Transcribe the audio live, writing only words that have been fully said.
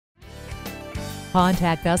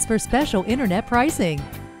Contact us for special internet pricing.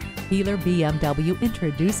 Keeler BMW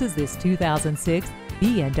introduces this 2006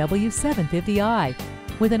 BMW 750i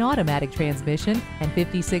with an automatic transmission and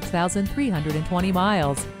 56,320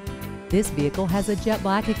 miles. This vehicle has a jet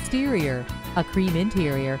black exterior, a cream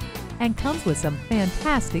interior, and comes with some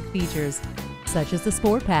fantastic features, such as the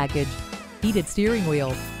Sport Package, heated steering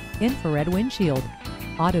wheel, infrared windshield,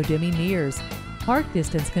 auto-dimming mirrors, park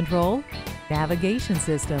distance control, navigation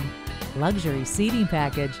system, luxury seating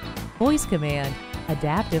package, voice command,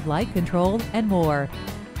 adaptive light control, and more.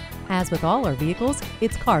 As with all our vehicles,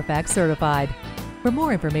 it's Carfax certified. For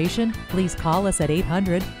more information, please call us at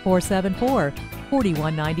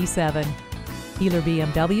 800-474-4197. Keeler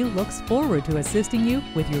BMW looks forward to assisting you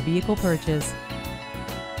with your vehicle purchase.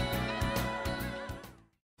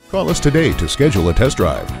 Call us today to schedule a test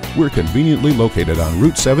drive. We're conveniently located on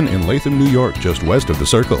Route 7 in Latham, New York, just west of the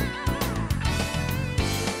Circle.